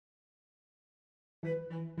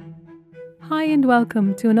Hi and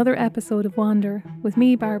welcome to another episode of Wander with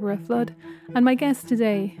me, Barbara Flood, and my guest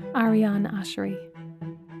today, Ariane Ashery.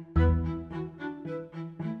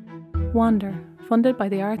 Wander, funded by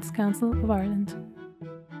the Arts Council of Ireland.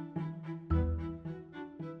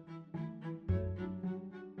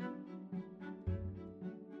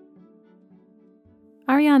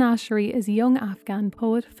 Ariane Ashery is a young Afghan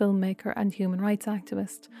poet, filmmaker and human rights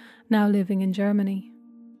activist, now living in Germany.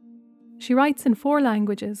 She writes in 4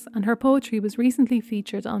 languages and her poetry was recently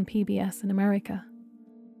featured on PBS in America.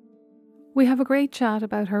 We have a great chat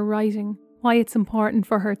about her writing, why it's important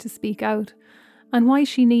for her to speak out, and why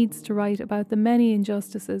she needs to write about the many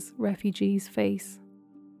injustices refugees face.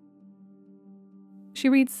 She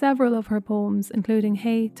reads several of her poems, including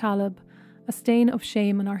Hey Talib, A Stain of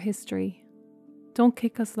Shame in Our History, Don't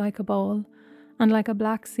Kick Us Like a Ball, and Like a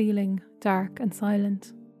Black Ceiling, Dark and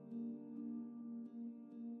Silent.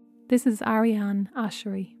 This is Ariane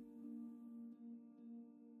Ashery.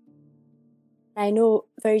 I know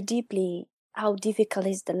very deeply how difficult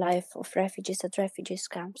is the life of refugees at refugee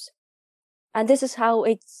camps. And this is how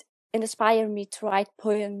it inspired me to write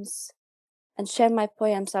poems and share my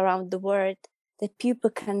poems around the world, that people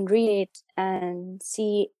can read it and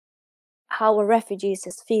see how a refugee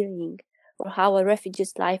is feeling or how a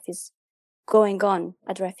refugee's life is going on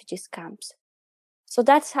at refugee camps. So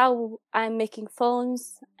that's how I'm making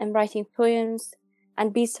films, I'm writing poems,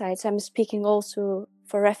 and besides, I'm speaking also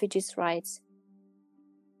for refugees' rights.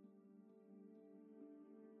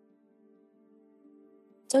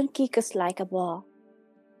 Don't kick us like a ball.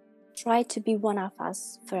 Try to be one of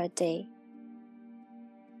us for a day.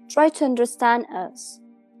 Try to understand us.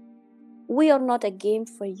 We are not a game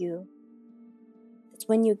for you. That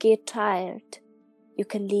when you get tired, you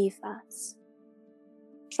can leave us.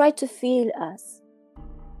 Try to feel us.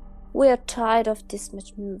 We are tired of this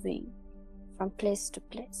much moving from place to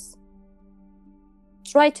place.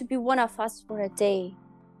 Try to be one of us for a day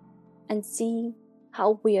and see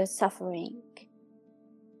how we are suffering.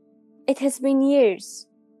 It has been years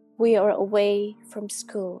we are away from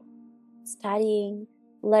school, studying,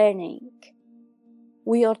 learning.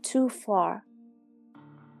 We are too far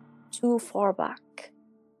back.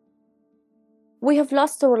 We have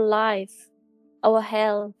lost our life, our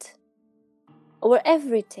health, our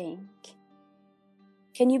everything.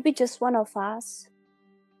 Can you be just one of us?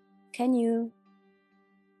 Can you?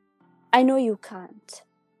 I know you can't.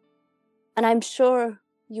 And I'm sure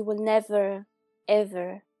you will never,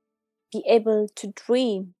 ever be able to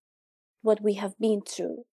dream what we have been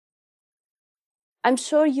through. I'm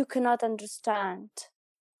sure you cannot understand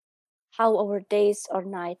how our days are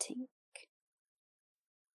nighting.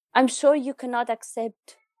 I'm sure you cannot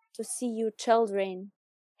accept to see your children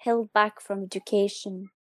held back from education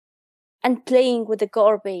and playing with the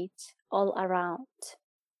garbage all around.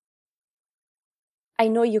 I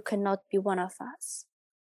know you cannot be one of us,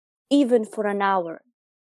 even for an hour.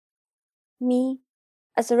 Me,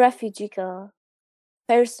 as a refugee girl,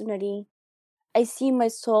 personally, I see my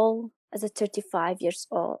soul as a 35 years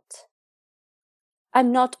old.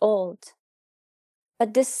 I'm not old,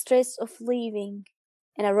 but this stress of living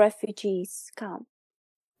in a refugee camp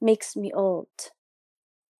makes me old.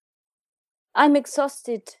 I'm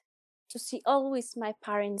exhausted to see always my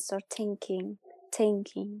parents are thinking,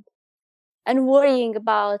 and worrying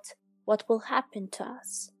about what will happen to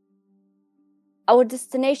us. Our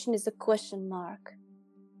destination is a question mark,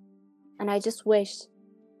 and I just wish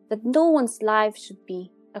that no one's life should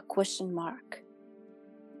be a question mark.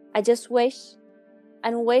 I just wish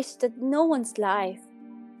that no one's life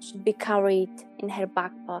should be carried in her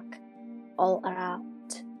backpack all around.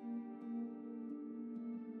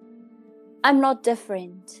 I'm not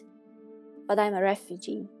different, but I'm a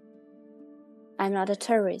refugee. I'm not a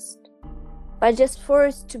tourist, but just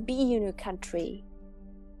forced to be in a country,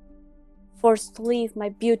 forced to leave my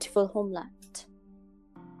beautiful homeland.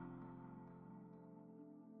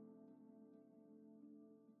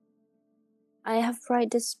 I have written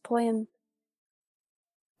this poem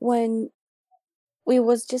when we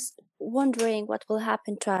was just wondering what will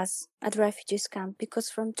happen to us at refugees camp, because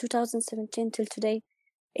from 2017 till today,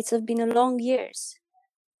 it's been a long years.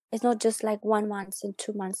 It's not just like 1 month and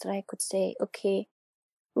 2 months that I could say, okay,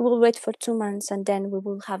 we will wait for 2 months and then we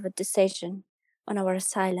will have a decision on our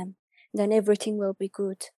asylum. Then everything will be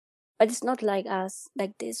good. But it's not like us,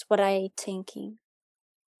 like this, what I thinking.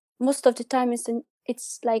 Most of the time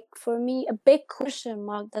it's like for me a big question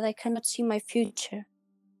mark that I cannot see my future.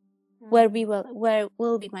 Where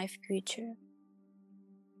will be my future?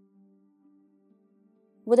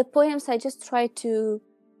 With the poems, I just try to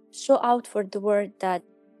show out for the world that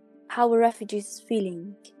how a refugee is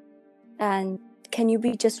feeling and can you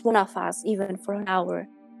be just one of us, even for an hour?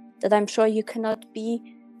 That I'm sure you cannot be.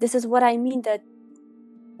 This is what I mean, that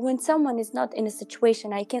when someone is not in a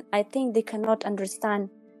situation, I think they cannot understand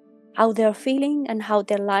how they're feeling and how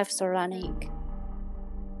their lives are running.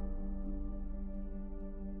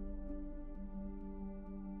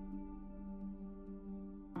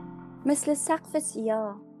 مثل سقف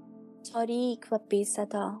سیاه تاریک و بی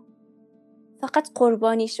صدا فقط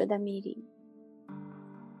قربانی شده میری.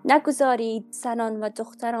 نگذارید زنان و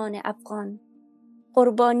دختران افغان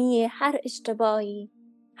قربانی هر اشتباهی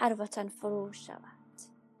هر وطن فروش شود.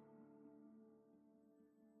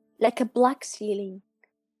 Like a black ceiling,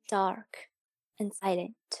 dark and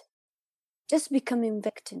silent, just becoming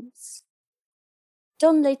victims.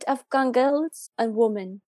 Don't let Afghan girls and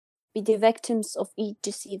women be the victims of each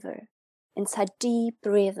deceiver inside deep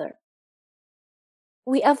river.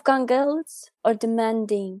 We Afghan girls are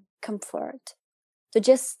demanding comfort to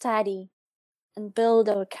just study and build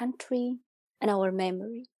our country and our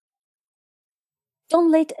memory. Don't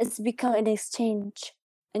let us become an exchange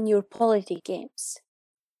in your political games.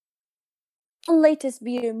 Don't let us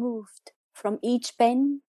be removed from each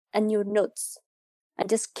pen and your notes and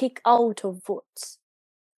just kick out of votes.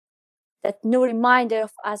 That no reminder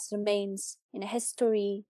of us remains in a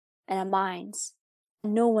history and our minds,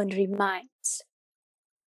 and no one reminds.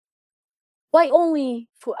 Why only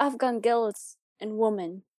for Afghan girls and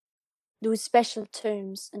women do special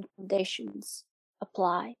terms and conditions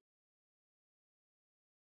apply?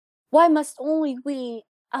 Why must only we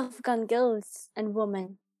Afghan girls and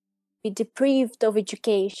women be deprived of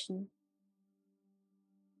education?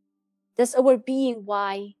 Does our being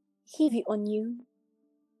why heavy on you?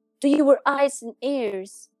 Do your eyes and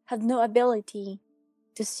ears have no ability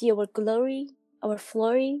to see our glory, our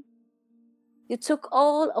glory? You took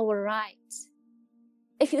all our rights.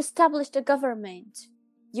 If you established a government,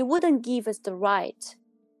 you wouldn't give us the right.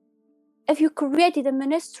 If you created a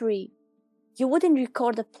ministry, you wouldn't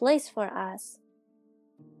record a place for us.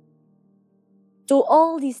 Do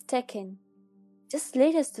all these taken, just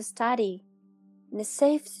let us to study in a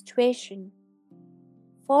safe situation,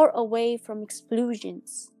 far away from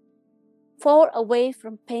explosions, far away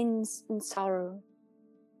from pains and sorrow,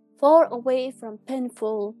 far away from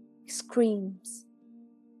painful screams,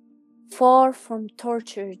 far from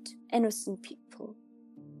tortured innocent people,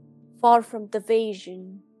 far from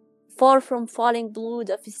division, far from falling blood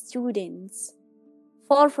of students,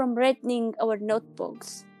 far from reddening our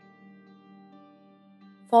notebooks,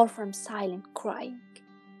 far from silent crying,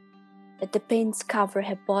 that the pains cover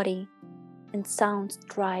her body and sounds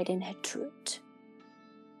dried in her throat.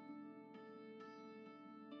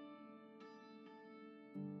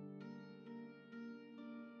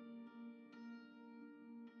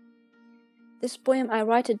 This poem, I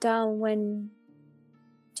write it down when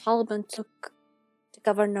Taliban took the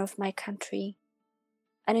governor of my country.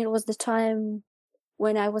 And it was the time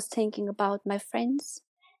when I was thinking about my friends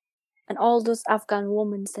and all those Afghan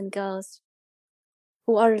women and girls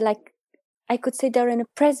who are like, I could say they're in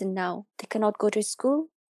a prison now. They cannot go to school.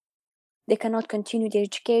 They cannot continue their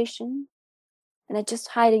education. And are just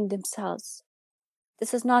hiding themselves.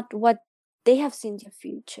 This is not what they have seen their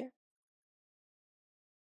future.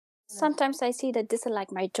 Sometimes I see that this is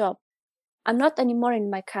like my job. I'm not anymore in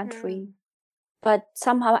my country, but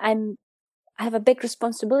somehow I have a big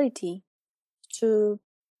responsibility to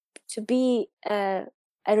be a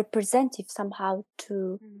representative somehow,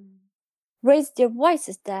 to raise their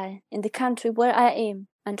voices there in the country where I am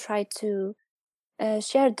and try to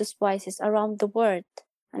share those voices around the world.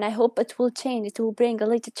 And I hope it will change. It will bring a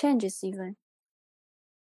little changes even.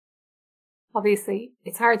 Obviously,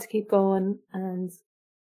 it's hard to keep going, and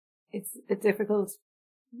it's a difficult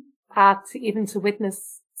path even to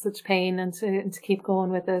witness such pain and to keep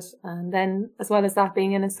going with it. And then, as well as that,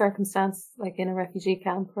 being in a circumstance like in a refugee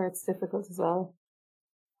camp where it's difficult as well.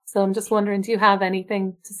 So I'm just wondering, do you have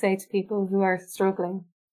anything to say to people who are struggling?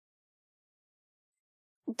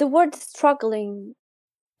 The word struggling,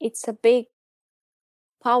 it's a big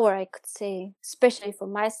power, I could say, especially for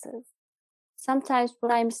myself. Sometimes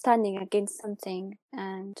when I'm standing against something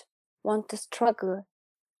and want to struggle,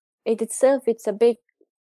 it itself, it's a big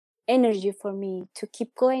energy for me to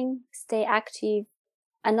keep going, stay active,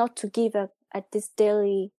 and not to give up at these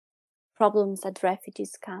daily problems at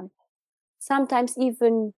refugees camp. Sometimes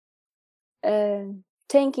even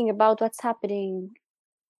thinking about what's happening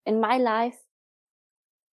in my life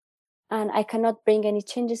and I cannot bring any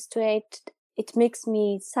changes to it, it makes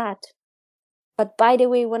me sad. But by the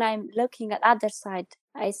way, when I'm looking at other side,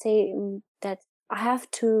 I say that I have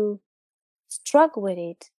to struggle with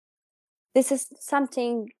it. This is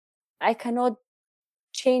something I cannot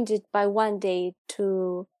change it by one day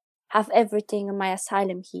to have everything in my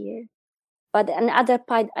asylum here. But another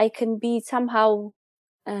part, I can be somehow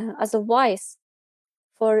as a voice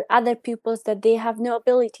for other peoples that they have no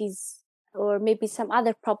abilities or maybe some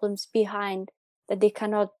other problems behind that they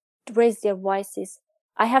cannot raise their voices.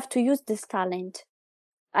 I have to use this talent.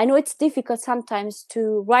 I know it's difficult sometimes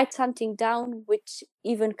to write something down which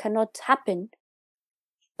even cannot happen,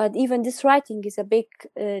 but even this writing is a big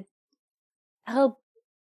help.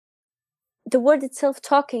 The word itself,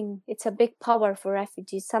 talking, it's a big power for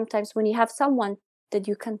refugees. Sometimes when you have someone that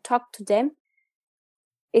you can talk to them,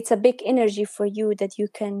 it's a big energy for you that you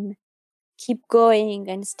can keep going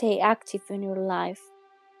and stay active in your life.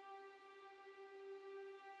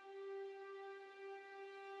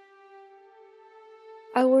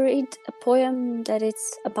 I will read a poem that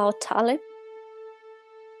is about Talib.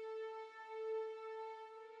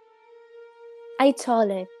 ای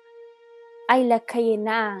طالب، ای لکه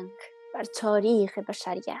ننگ بر تاریخ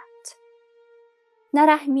بشریت، نه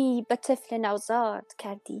رحمی به طفل نوزاد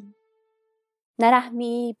کردیم، نه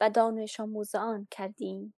رحمی به دانش آموزان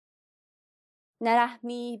کردیم، نه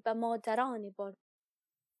رحمی به مادران بار.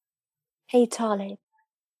 Hey Talib,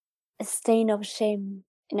 a stain of shame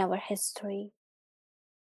in our history.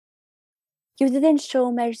 You didn't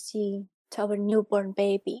show mercy to our newborn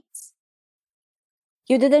babies.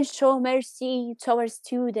 You didn't show mercy to our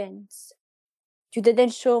students. You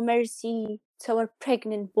didn't show mercy to our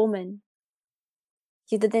pregnant women.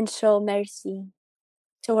 You didn't show mercy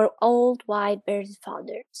to our old white beard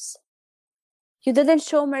fathers. You didn't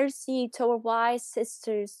show mercy to our white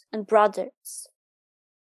sisters and brothers.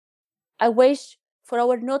 I wish for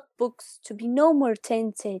our notebooks to be no more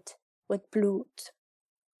tainted with blood.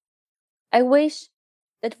 I wish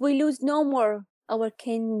that we lose no more our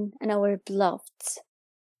kin and our beloveds.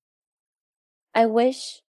 I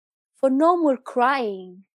wish for no more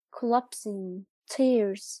crying, collapsing,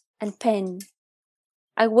 tears, and pain.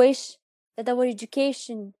 I wish that our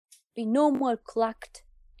education be no more cloaked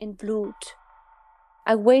in blood.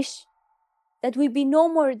 I wish that we be no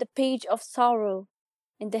more the page of sorrow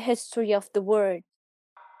in the history of the world.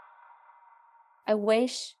 I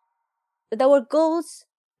wish that our goals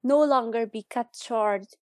no longer be cut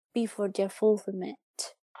short before their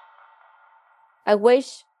fulfillment. I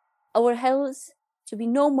wish our halls to be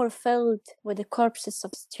no more filled with the corpses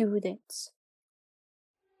of students.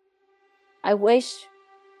 I wish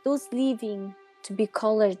those leaving to be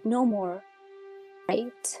colored no more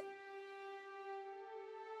right.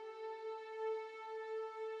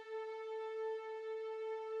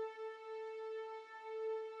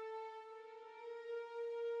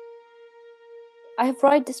 I have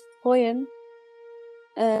read this poem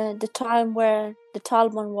the time where the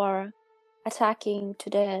Taliban were attacking to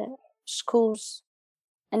the schools,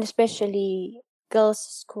 and especially girls'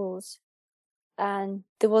 schools, and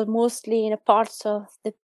they were mostly in the parts of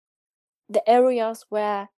the areas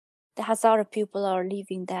where the Hazara people are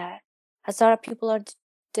living there. Hazara people are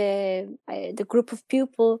the group of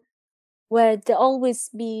people where they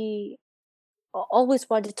always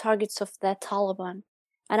were the targets of the Taliban,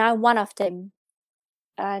 and I'm one of them.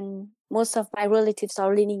 And most of my relatives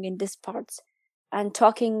are living in these parts, and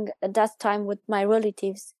talking at that time with my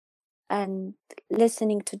relatives and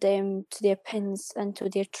listening to them, to their pens and to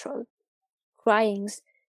their cryings,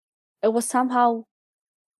 it was somehow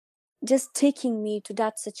just taking me to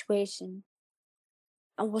that situation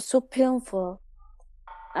and was so painful.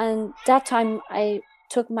 And that time I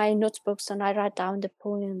took my notebooks and I write down the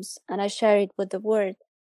poems and I share it with the world.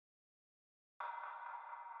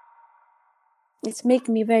 It's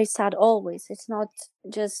making me very sad always. It's not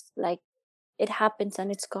just like it happens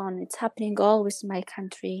and it's gone. It's happening always in my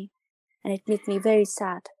country, and it makes me very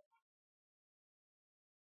sad.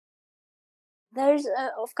 There's an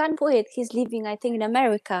Afghan poet, he's living, I think, in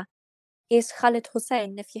America. He's Khalid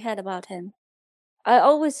Hussein, if you heard about him. I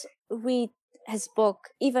always read his book,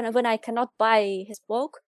 even when I cannot buy his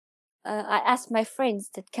book. I ask my friends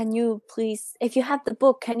that, can you please, if you have the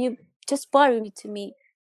book, can you just borrow it to me?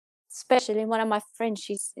 Especially one of my friends,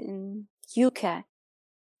 she's in UK.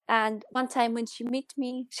 And one time when she meet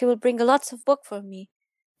me, she will bring lots of book for me,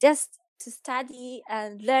 just to study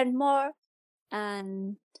and learn more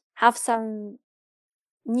and have some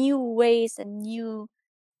new ways and new,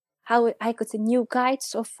 how I could say, new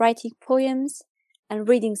guides of writing poems and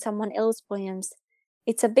reading someone else's poems.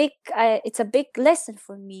 It's a big lesson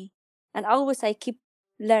for me, and always I keep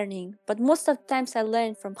learning. But most of the times I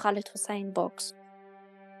learn from Khalid Hussein books.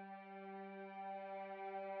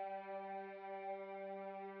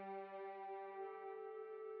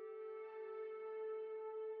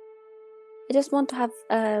 I just want to have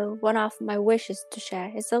one of my wishes to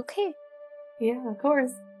share. It's okay. Yeah, of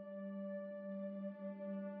course.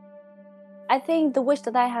 I think the wish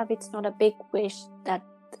that I have, it's not a big wish, that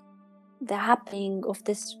the happening of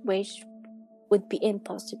this wish would be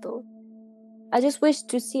impossible. I just wish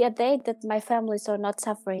to see a day that my families are not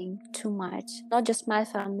suffering too much, not just my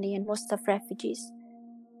family and most of refugees.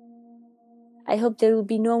 I hope there will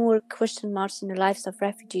be no more question marks in the lives of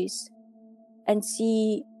refugees, and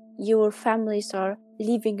see your families are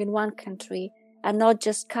living in one country and not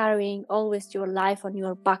just carrying always your life on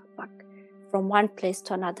your backpack from one place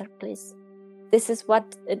to another place. This is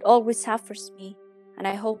what it always suffers me, and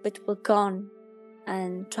I hope it will go on,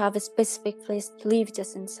 and to have a specific place to live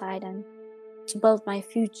just inside and to build my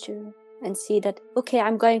future and see that, okay,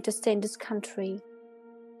 I'm going to stay in this country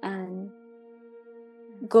and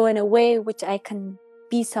go in a way which I can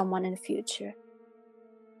be someone in the future.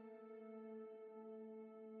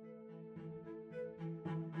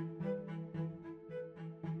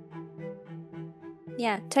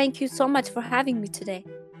 Yeah, thank you so much for having me today.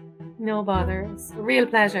 No bother. It's a real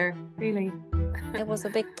pleasure, really. It was a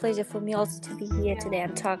big pleasure for me also to be here today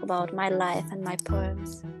and talk about my life and my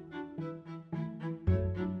poems.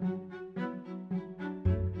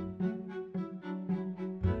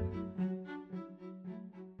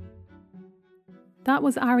 That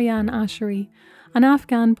was Ariane Ashary, an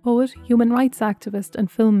Afghan poet, human rights activist and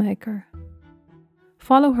filmmaker.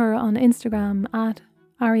 Follow her on Instagram at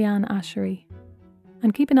Ariane Ashary,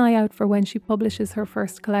 and keep an eye out for when she publishes her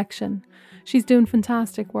first collection. She's doing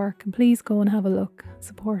fantastic work, and please go and have a look,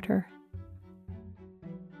 support her.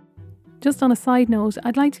 Just on a side note,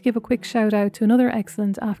 I'd like to give a quick shout out to another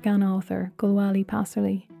excellent Afghan author, Gulwali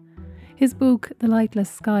Passerly. His book, The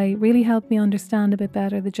Lightless Sky, really helped me understand a bit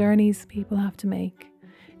better the journeys people have to make.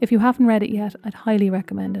 If you haven't read it yet, I'd highly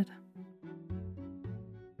recommend it.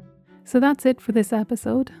 So that's it for this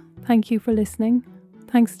episode. Thank you for listening.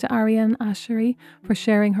 Thanks to Ariane Ashary for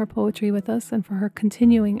sharing her poetry with us and for her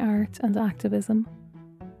continuing art and activism.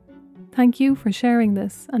 Thank you for sharing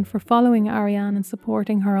this and for following Ariane and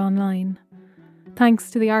supporting her online.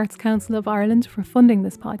 Thanks to the Arts Council of Ireland for funding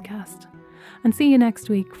this podcast. And see you next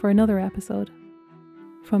week for another episode.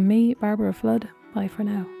 From me, Barbara Flood, bye for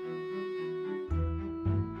now.